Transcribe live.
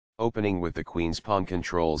Opening with the queen's pawn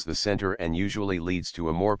controls the center and usually leads to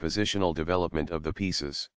a more positional development of the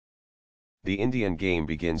pieces. The Indian game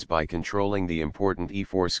begins by controlling the important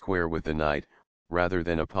e4 square with the knight, rather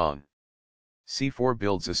than a pawn. c4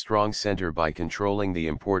 builds a strong center by controlling the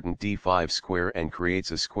important d5 square and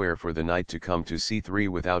creates a square for the knight to come to c3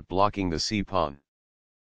 without blocking the c-pawn.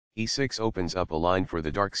 e6 opens up a line for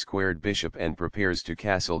the dark squared bishop and prepares to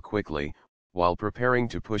castle quickly, while preparing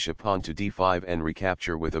to push a pawn to d5 and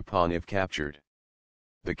recapture with a pawn if captured.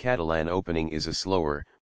 The Catalan opening is a slower,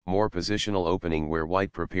 more positional opening where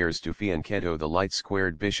white prepares to fianchetto the light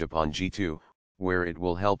squared bishop on g2, where it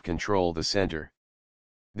will help control the center.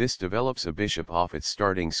 This develops a bishop off its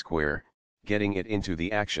starting square, getting it into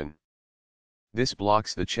the action. This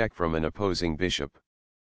blocks the check from an opposing bishop.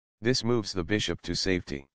 This moves the bishop to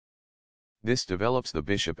safety. This develops the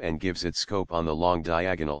bishop and gives it scope on the long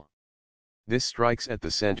diagonal. This strikes at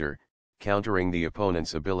the center, countering the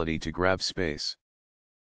opponent's ability to grab space.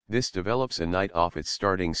 This develops a knight off its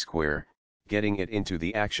starting square, getting it into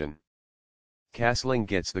the action. Castling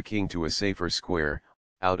gets the king to a safer square,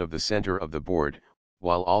 out of the center of the board,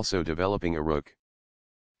 while also developing a rook.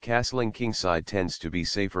 Castling kingside tends to be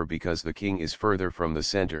safer because the king is further from the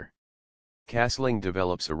center. Castling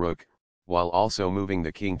develops a rook, while also moving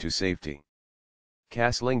the king to safety.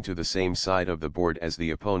 Castling to the same side of the board as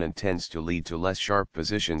the opponent tends to lead to less sharp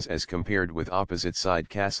positions as compared with opposite side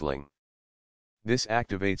castling. This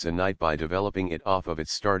activates a knight by developing it off of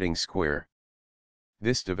its starting square.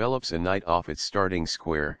 This develops a knight off its starting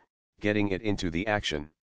square, getting it into the action.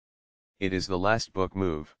 It is the last book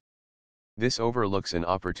move. This overlooks an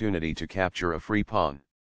opportunity to capture a free pawn.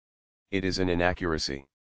 It is an inaccuracy.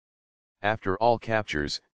 After all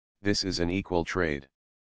captures, this is an equal trade.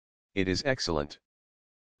 It is excellent.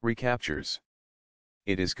 Recaptures.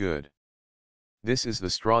 It is good. This is the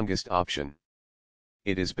strongest option.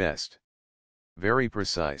 It is best. Very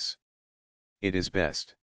precise. It is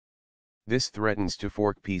best. This threatens to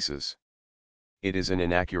fork pieces. It is an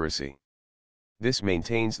inaccuracy. This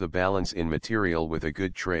maintains the balance in material with a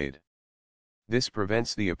good trade. This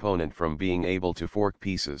prevents the opponent from being able to fork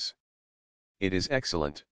pieces. It is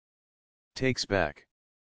excellent. Takes back.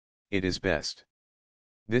 It is best.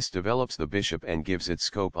 This develops the bishop and gives it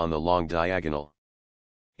scope on the long diagonal.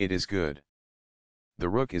 It is good. The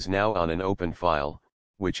rook is now on an open file,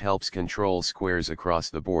 which helps control squares across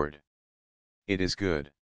the board. It is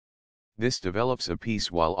good. This develops a piece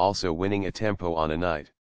while also winning a tempo on a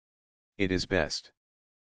knight. It is best.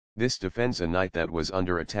 This defends a knight that was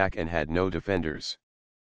under attack and had no defenders.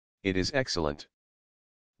 It is excellent.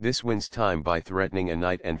 This wins time by threatening a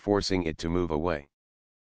knight and forcing it to move away.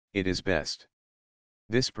 It is best.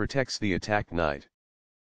 This protects the attacked knight.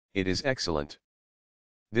 It is excellent.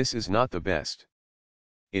 This is not the best.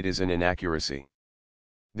 It is an inaccuracy.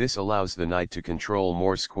 This allows the knight to control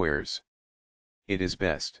more squares. It is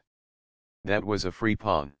best. That was a free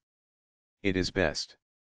pawn. It is best.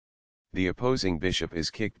 The opposing bishop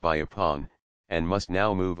is kicked by a pawn, and must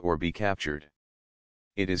now move or be captured.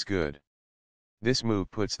 It is good. This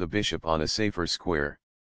move puts the bishop on a safer square.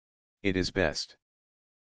 It is best.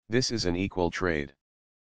 This is an equal trade.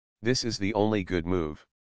 This is the only good move.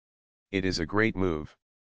 It is a great move.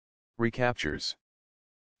 Recaptures.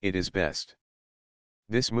 It is best.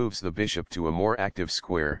 This moves the bishop to a more active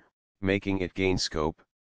square, making it gain scope.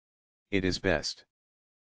 It is best.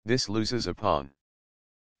 This loses a pawn.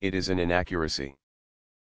 It is an inaccuracy.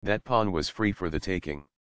 That pawn was free for the taking.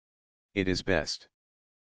 It is best.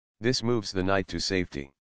 This moves the knight to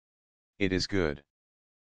safety. It is good.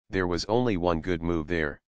 There was only one good move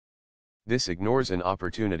there. This ignores an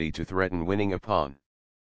opportunity to threaten winning a pawn.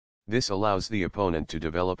 This allows the opponent to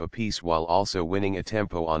develop a piece while also winning a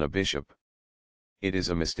tempo on a bishop. It is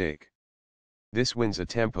a mistake. This wins a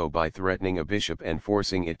tempo by threatening a bishop and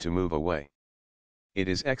forcing it to move away. It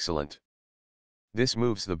is excellent. This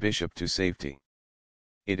moves the bishop to safety.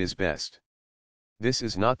 It is best. This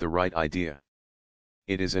is not the right idea.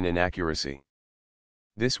 It is an inaccuracy.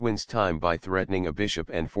 This wins time by threatening a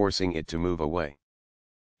bishop and forcing it to move away.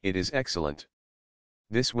 It is excellent.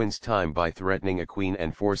 This wins time by threatening a queen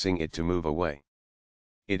and forcing it to move away.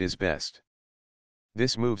 It is best.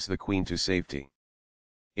 This moves the queen to safety.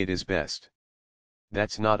 It is best.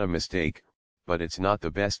 That's not a mistake, but it's not the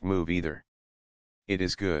best move either. It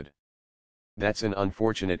is good. That's an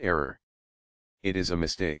unfortunate error. It is a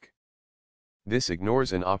mistake. This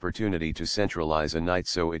ignores an opportunity to centralize a knight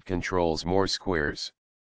so it controls more squares.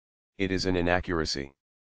 It is an inaccuracy.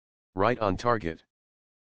 Right on target.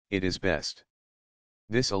 It is best.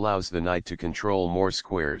 This allows the knight to control more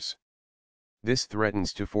squares. This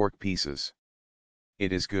threatens to fork pieces.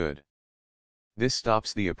 It is good. This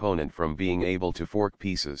stops the opponent from being able to fork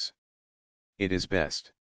pieces. It is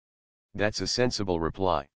best. That's a sensible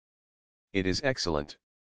reply. It is excellent.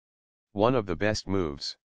 One of the best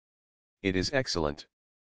moves. It is excellent.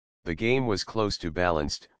 The game was close to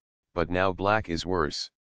balanced, but now black is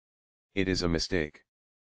worse. It is a mistake.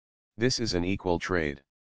 This is an equal trade.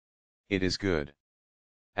 It is good.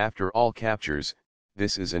 After all captures,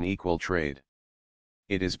 this is an equal trade.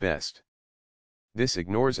 It is best. This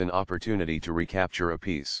ignores an opportunity to recapture a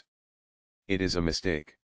piece. It is a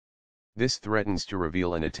mistake. This threatens to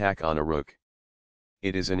reveal an attack on a rook.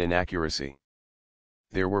 It is an inaccuracy.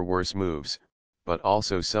 There were worse moves, but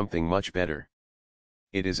also something much better.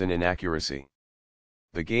 It is an inaccuracy.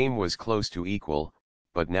 The game was close to equal,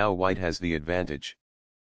 but now white has the advantage.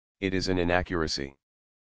 It is an inaccuracy.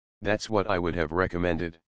 That's what I would have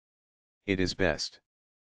recommended. It is best.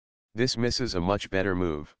 This misses a much better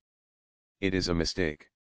move. It is a mistake.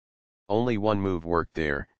 Only one move worked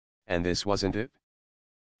there, and this wasn't it?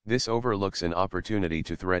 This overlooks an opportunity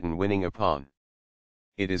to threaten winning a pawn.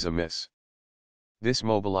 It is a miss. This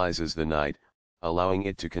mobilizes the knight, allowing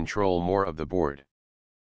it to control more of the board.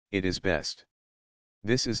 It is best.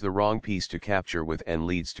 This is the wrong piece to capture with and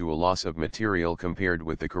leads to a loss of material compared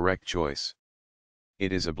with the correct choice.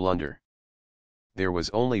 It is a blunder. There was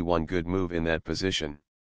only one good move in that position.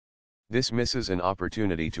 This misses an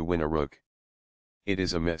opportunity to win a rook. It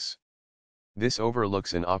is a miss. This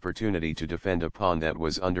overlooks an opportunity to defend a pawn that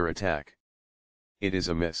was under attack. It is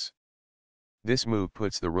a miss. This move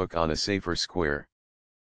puts the rook on a safer square.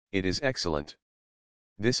 It is excellent.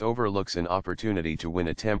 This overlooks an opportunity to win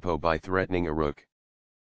a tempo by threatening a rook.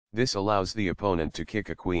 This allows the opponent to kick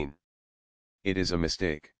a queen. It is a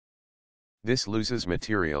mistake. This loses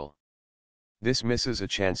material. This misses a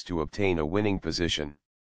chance to obtain a winning position.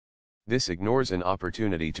 This ignores an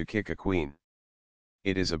opportunity to kick a queen.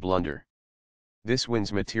 It is a blunder. This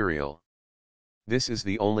wins material. This is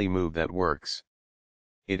the only move that works.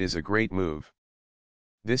 It is a great move.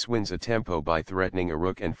 This wins a tempo by threatening a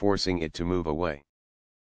rook and forcing it to move away.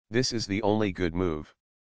 This is the only good move.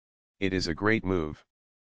 It is a great move.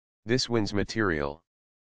 This wins material.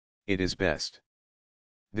 It is best.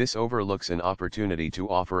 This overlooks an opportunity to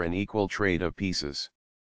offer an equal trade of pieces.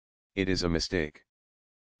 It is a mistake.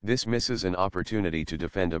 This misses an opportunity to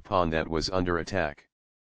defend a pawn that was under attack.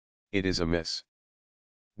 It is a miss.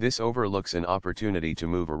 This overlooks an opportunity to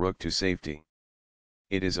move a rook to safety.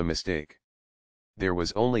 It is a mistake. There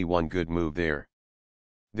was only one good move there.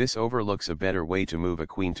 This overlooks a better way to move a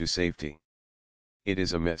queen to safety. It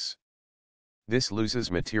is a miss. This loses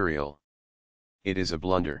material. It is a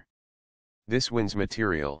blunder. This wins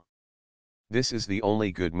material. This is the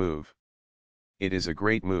only good move. It is a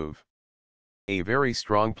great move. A very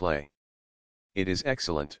strong play. It is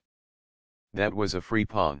excellent. That was a free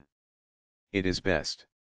pawn. It is best.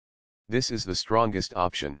 This is the strongest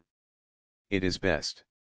option. It is best.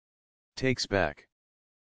 Takes back.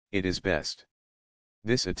 It is best.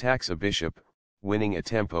 This attacks a bishop, winning a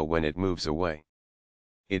tempo when it moves away.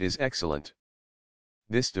 It is excellent.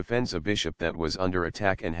 This defends a bishop that was under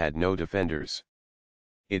attack and had no defenders.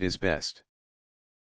 It is best.